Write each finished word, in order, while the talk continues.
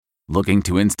Looking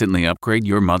to instantly upgrade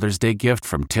your Mother's Day gift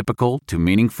from typical to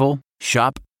meaningful?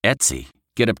 Shop Etsy.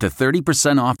 Get up to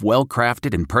 30% off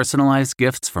well-crafted and personalized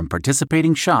gifts from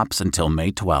participating shops until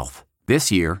May 12th. This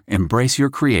year, embrace your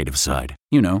creative side.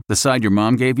 You know, the side your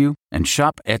mom gave you. And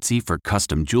shop Etsy for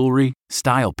custom jewelry,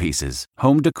 style pieces,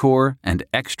 home decor, and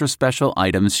extra special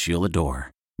items she'll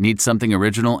adore. Need something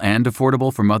original and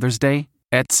affordable for Mother's Day?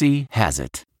 Etsy has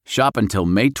it. Shop until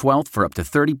May 12th for up to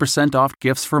 30% off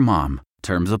gifts for mom.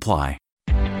 Terms apply.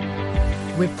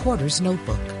 Reporter's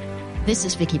Notebook. This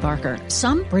is Vicky Barker.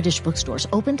 Some British bookstores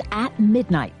opened at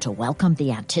midnight to welcome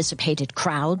the anticipated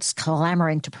crowds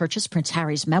clamoring to purchase Prince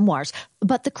Harry's memoirs,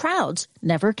 but the crowds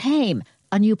never came.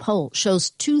 A new poll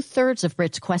shows 2/3 of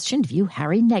Brits questioned view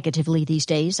Harry negatively these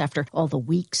days after all the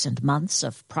weeks and months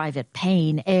of private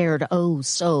pain aired oh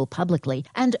so publicly.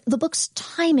 And the book's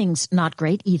timing's not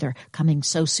great either, coming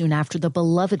so soon after the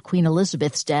beloved Queen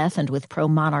Elizabeth's death and with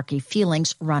pro-monarchy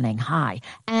feelings running high.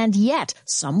 And yet,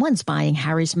 someone's buying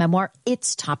Harry's memoir.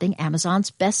 It's topping Amazon's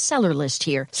bestseller list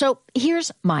here. So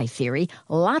here's my theory.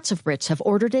 Lots of Brits have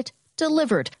ordered it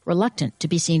delivered, reluctant to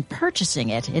be seen purchasing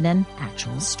it in an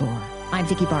actual store. I'm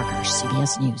Vicky Barker,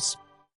 CBS News.